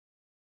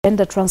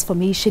Gender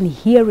transformation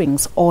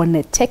hearings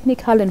on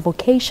technical and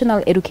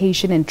vocational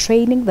education and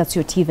training, that's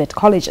your TVET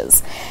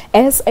Colleges.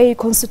 As a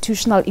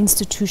constitutional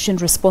institution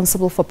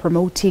responsible for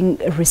promoting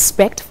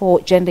respect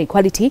for gender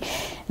equality,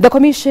 the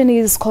Commission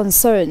is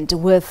concerned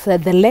with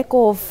the lack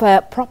of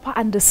proper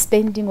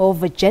understanding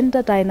of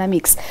gender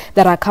dynamics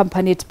that are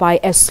accompanied by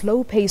a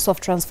slow pace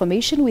of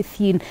transformation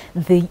within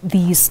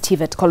these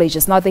TVET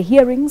Colleges. Now, the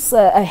hearings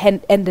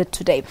ended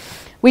today.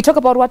 We talk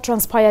about what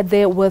transpired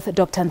there with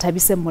Dr.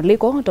 Ntabise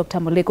Moleko. Dr.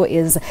 Moleko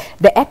is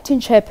the acting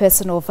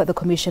chairperson of the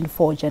Commission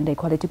for Gender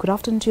Equality. Good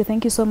afternoon to you.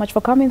 Thank you so much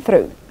for coming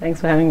through. Thanks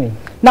for having me.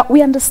 Now,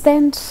 we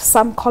understand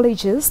some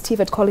colleges,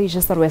 TVET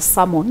colleges that were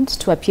summoned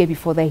to appear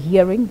before the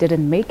hearing,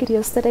 didn't make it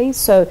yesterday.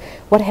 So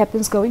what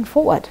happens going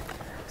forward?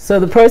 So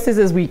the process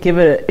is we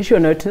issue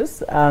a notice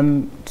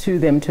to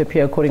them to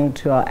appear according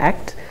to our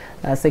Act,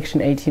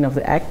 Section 18 of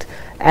the Act.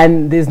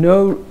 And there's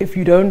if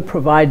you don't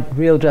provide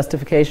real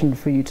justification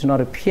for you to not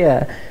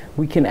appear,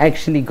 we can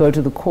actually go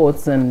to the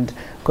courts and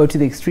go to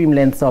the extreme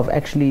lengths of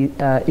actually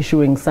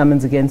issuing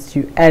summons against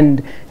you and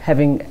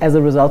having, as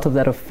a result of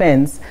that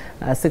offense,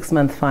 a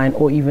 6-month fine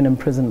or even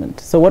imprisonment.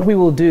 So what we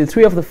will do,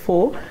 3 of the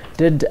 4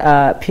 did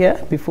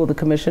appear before the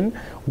Commission.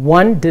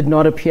 1 did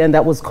not appear, and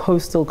that was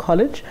Coastal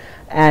College.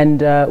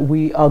 And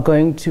we are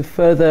going to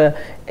further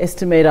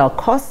estimate our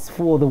costs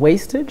for the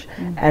wastage,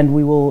 and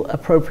we will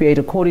appropriate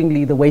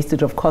accordingly the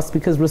wastage of costs,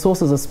 because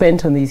resources are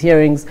spent on these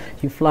hearings.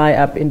 You fly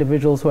up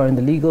individuals who are in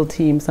the legal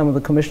team, some of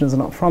the commissioners are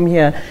not from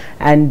here,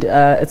 and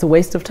it's a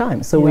waste of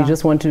time. So we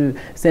just want to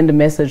send a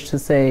message to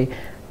say,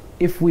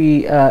 if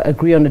we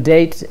agree on a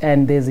date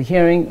and there's a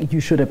hearing, you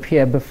should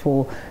appear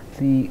before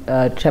the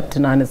Chapter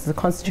 9 is the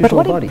constitutional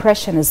body. But what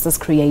impression is this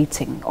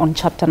creating on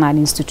Chapter 9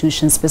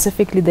 institutions,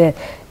 specifically the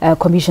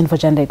Commission for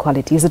Gender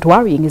Equality? Is it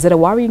worrying? Is it a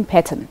worrying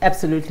pattern?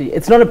 Absolutely.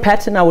 It's not a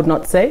pattern, I would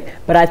not say,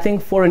 but I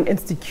think for an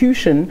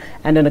institution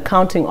and an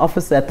accounting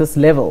officer at this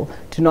level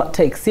to not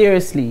take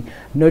seriously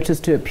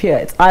notice to appear,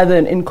 it's either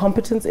an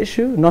incompetence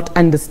issue, not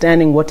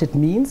understanding what it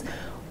means,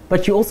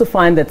 but you also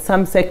find that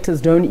some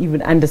sectors don't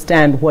even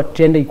understand what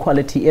gender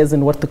equality is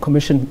and what the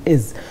Commission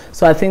is.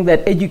 So I think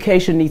that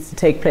education needs to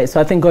take place.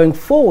 So I think going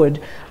forward,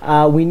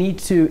 we need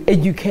to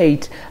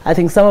educate, I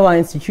think, some of our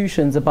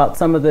institutions about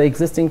some of the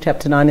existing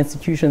Chapter 9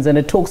 institutions, and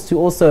it talks to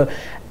also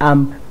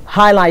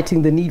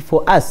highlighting the need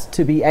for us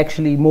to be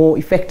actually more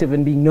effective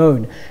in being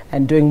known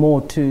and doing more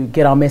to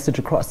get our message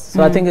across.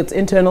 So I think it's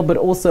internal but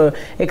also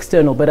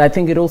external, but I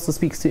think it also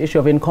speaks to the issue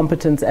of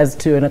incompetence as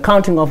to an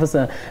accounting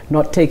officer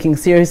not taking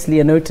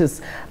seriously a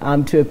notice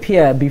to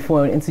appear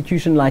before an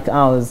institution like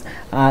ours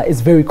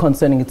is very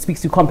concerning. It speaks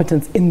to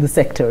competence in the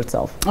sector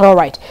itself. All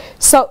right.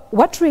 So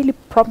what really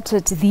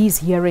prompted these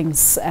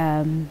hearings?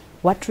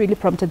 What really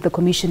prompted the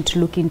Commission to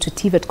look into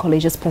TVET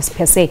colleges per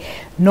se,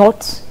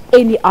 not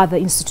any other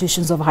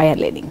institutions of higher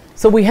learning?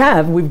 So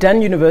we've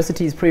done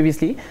universities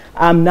previously.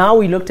 Now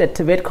we looked at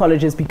TVET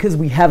colleges because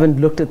we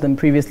haven't looked at them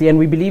previously, and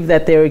we believe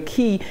that they're a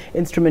key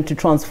instrument to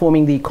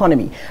transforming the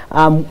economy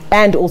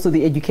and also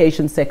the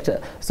education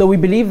sector. So we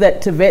believe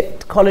that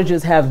TVET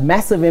colleges have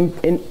massive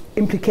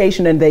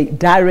implication, and they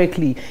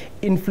directly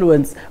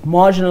influence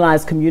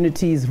marginalized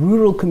communities,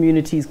 rural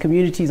communities,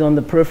 communities on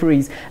the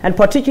peripheries, and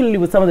particularly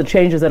with some of the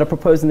changes that are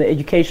proposed in the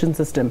education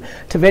system.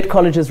 TVET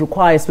colleges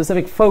require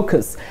specific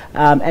focus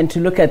and to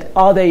look at,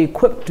 are they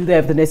equipped, do they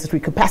have the necessary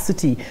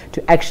capacity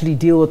to actually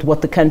deal with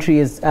what the country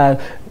is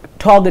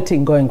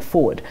targeting going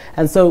forward.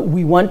 And so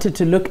we wanted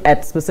to look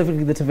at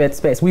specifically the TVET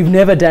space. We've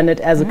never done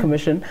it as a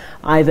commission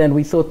either, and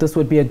we thought this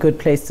would be a good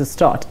place to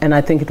start, and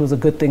I think it was a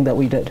good thing that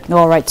we did.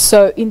 All right.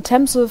 So in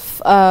terms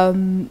of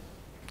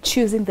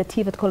choosing the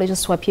TVET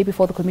colleges to appear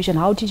before the Commission,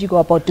 how did you go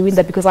about doing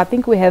that? Because I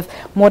think we have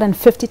more than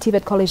 50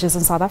 TVET colleges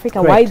in South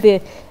Africa. Correct.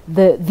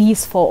 Why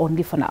these 4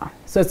 only for now?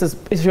 So it's this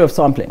issue of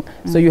sampling.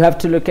 So you have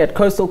to look at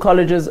coastal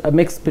colleges, a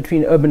mix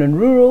between urban and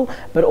rural,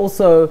 but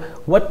also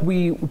what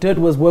we did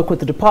was work with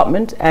the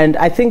department, and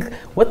I think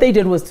what they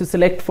did was to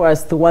select for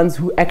us the ones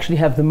who actually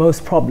have the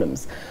most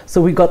problems.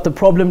 So we got the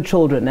problem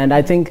children, and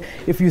I think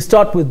if you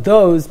start with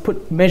those,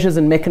 put measures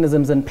and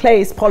mechanisms in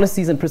place,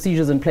 policies and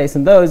procedures in place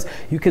in those,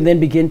 you can then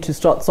begin to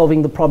start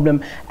solving the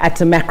problem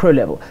at a macro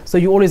level. So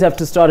you always have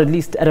to start at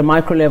least at a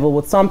micro level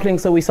with sampling.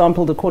 So we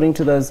sampled according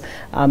to those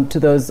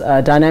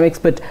dynamics,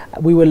 but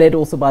we were led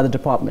also by the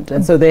department,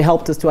 and so they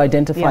helped us to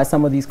identify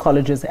some of these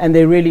colleges, and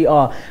they really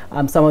are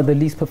some of the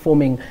least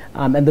performing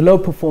and the low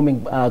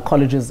performing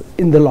colleges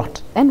in the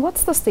lot. And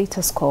what's the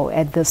status quo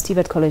at the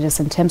TVET colleges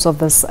in terms of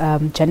this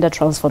gender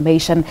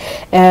transformation?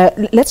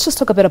 Let's just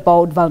talk a bit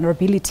about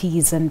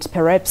vulnerabilities and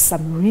perhaps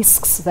some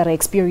risks that are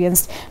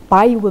experienced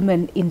by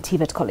women in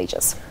TVET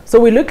colleges. So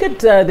we look at,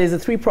 there's a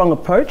 3-prong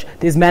approach.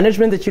 There's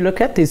management that you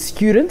look at, there's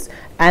students,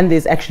 and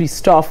there's actually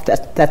staff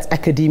that's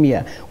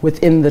academia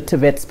within the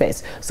TVET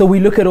space. So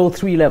we look at all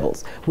 3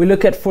 levels. We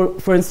look at,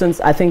 for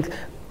instance, I think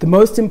The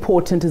most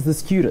important is the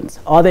students.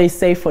 Are they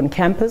safe on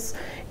campus?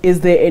 Is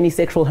there any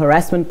sexual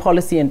harassment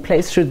policy in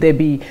place? Should there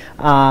be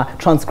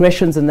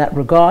transgressions in that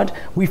regard?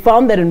 We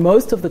found that in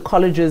most of the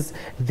colleges,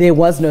 there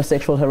was no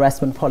sexual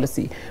harassment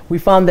policy. We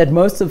found that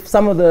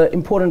some of the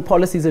important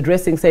policies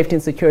addressing safety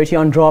and security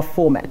are in draft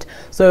format.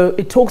 So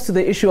it talks to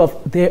the issue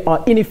of there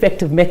are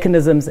ineffective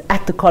mechanisms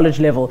at the college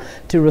level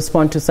to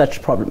respond to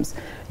such problems.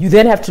 You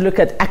then have to look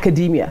at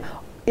academia.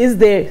 Is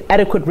there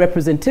adequate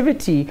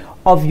representativity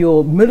of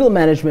your middle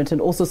management and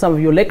also some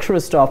of your lecturer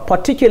staff,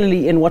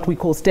 particularly in what we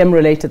call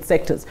STEM-related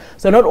sectors?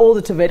 So not all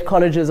the TVET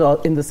colleges are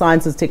in the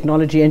sciences,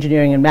 technology,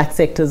 engineering, and math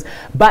sectors,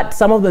 but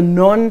some of the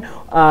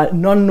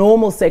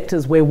non-normal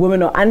sectors where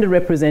women are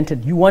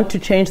underrepresented. You want to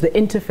change the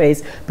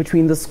interface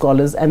between the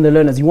scholars and the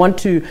learners. You want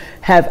to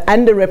have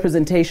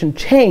underrepresentation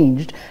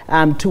changed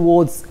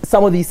towards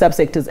some of these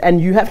subsectors,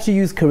 and you have to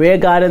use career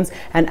guidance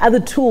and other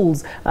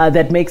tools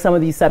that make some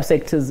of these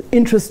subsectors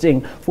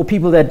interesting for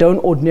people that don't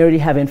ordinarily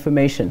have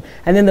information.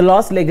 And then the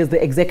last leg is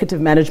the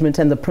executive management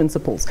and the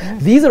principals.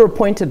 These are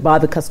appointed by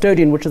the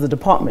custodian, which is a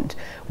department.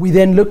 We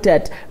then looked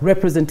at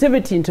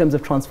representativity in terms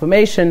of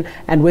transformation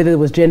and whether there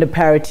was gender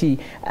parity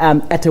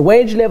at a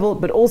wage level,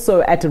 but also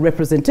at a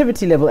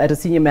representativity level, at a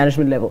senior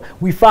management level.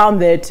 We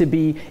found there to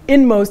be,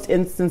 in most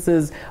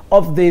instances,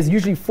 there's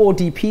usually 4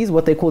 DPs,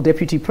 what they call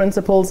deputy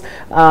principals.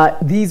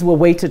 These were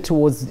weighted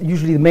towards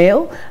usually the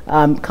male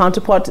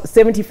counterpart.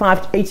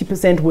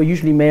 75–80% were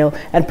usually male,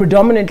 and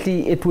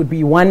predominantly it would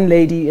be one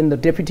lady in the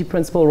deputy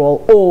principal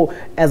role or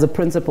as a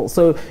principal.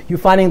 So you're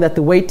finding that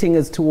the weighting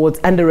is towards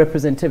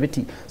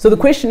underrepresentativity. So the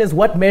question is,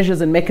 what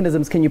measures and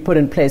mechanisms can you put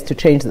in place to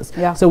change this?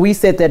 Yeah. So we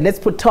said that let's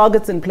put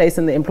targets in place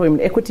in the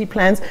employment equity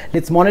plans.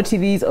 Let's monitor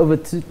these over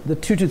the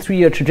 2 to 3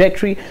 year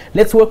trajectory.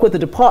 Let's work with the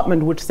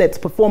department which sets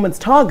performance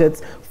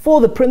targets for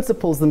the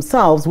principals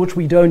themselves, which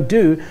we don't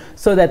do,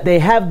 so that they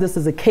have this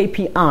as a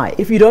KPI.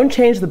 If you don't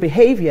change the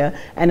behavior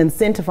and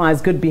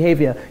incentivize good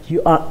behavior,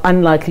 you are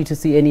unlikely to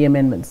see any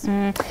amendments.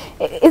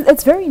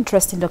 It's very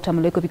interesting, Dr.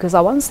 Moleko, because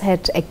I once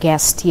had a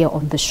guest here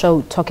on the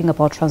show talking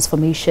about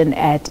transformation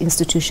at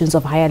institutions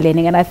of higher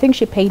learning, and I think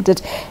she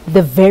painted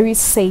the very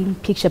same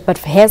picture, but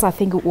for hers, I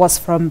think it was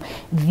from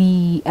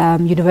the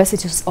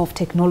Universities of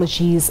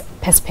Technology's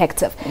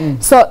perspective.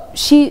 So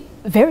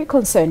very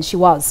concerned she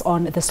was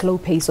on the slow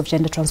pace of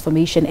gender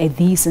transformation at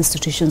these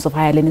institutions of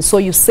higher learning. So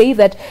you say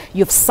that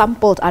you've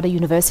sampled other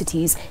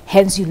universities,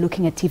 hence you're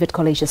looking at TVET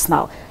colleges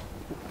now.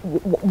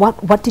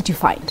 What did you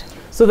find?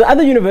 So the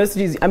other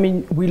universities, I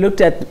mean, we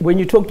looked at, when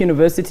you talk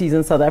universities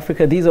in South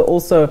Africa, these are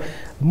also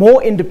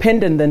more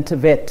independent than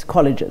TVET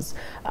colleges.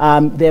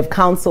 They have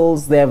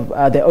councils, they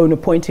have their own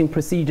appointing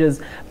procedures.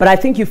 But I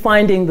think you're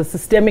finding the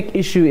systemic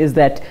issue is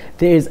that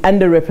there is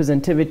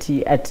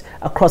underrepresentativity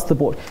across the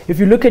board. If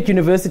you look at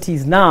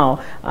universities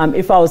now,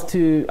 if I was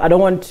to, I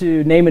don't want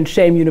to name and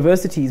shame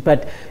universities,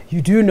 but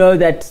you do know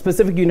that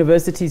specific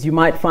universities, you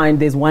might find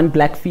there's one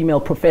black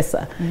female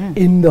professor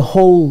in the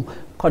whole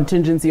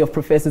contingency of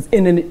professors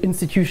in an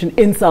institution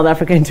in South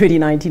Africa in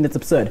 2019. It's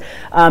absurd.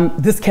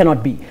 This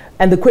cannot be.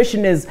 And the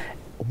question is,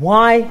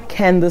 why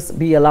can this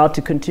be allowed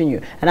to continue?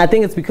 And I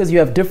think it's because you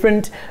have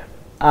different,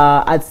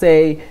 I'd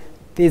say,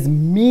 there's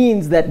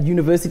means that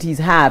universities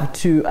have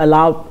to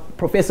allow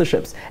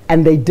professorships,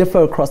 and they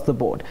differ across the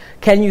board.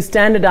 Can you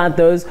standardize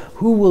those?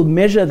 Who will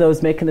measure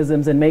those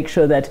mechanisms and make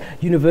sure that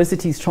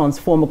universities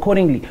transform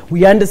accordingly?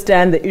 We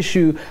understand the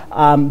issue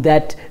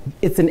that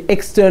it's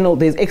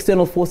there's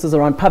external forces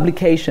around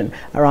publication,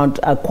 around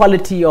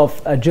quality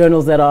of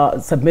journals that are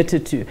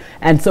submitted to,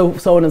 and so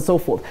on and so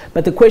forth.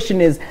 But the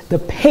question is, the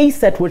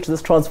pace at which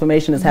this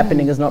transformation is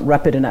happening is not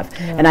rapid enough.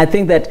 And I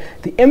think that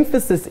the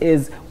emphasis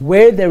is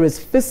where there is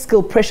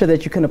fiscal pressure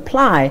that you can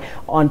apply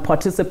on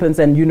participants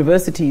and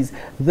universities,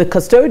 the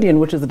custodian,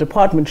 which is the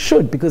department,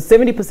 should, because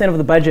 70% of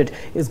the budget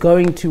is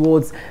going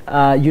towards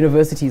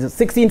universities.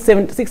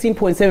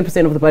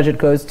 16.7% of the budget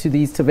goes to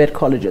these TVET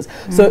colleges.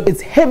 So it's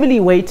heavily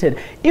weighted.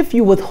 If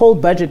you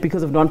withhold budget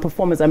because of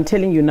non-performance, I'm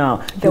telling you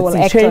now, it's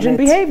a change in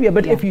behavior.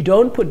 But if you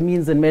don't put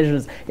means and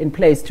measures in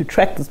place to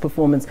track this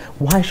performance,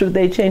 why should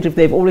they change if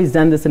they've always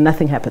done this and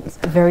nothing happens?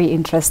 Very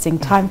interesting.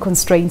 Time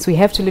constraints. We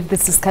have to leave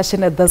this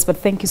discussion at this, but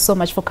thank you so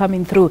much for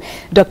coming through.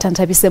 Dr.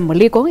 Nthabise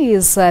Moleko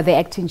is the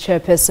acting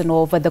chairperson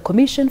of the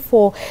Commission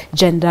for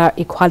Gender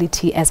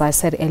Equality. As I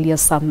said earlier,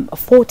 some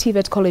 4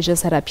 TVET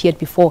colleges had appeared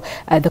before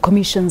the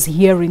Commission's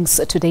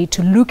hearings today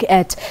to look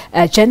at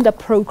gender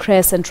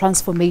progress and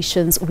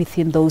transformations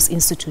within those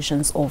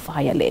institutions of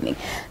higher learning.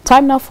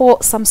 Time now for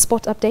some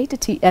sport update.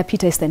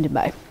 Peter is standing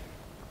by.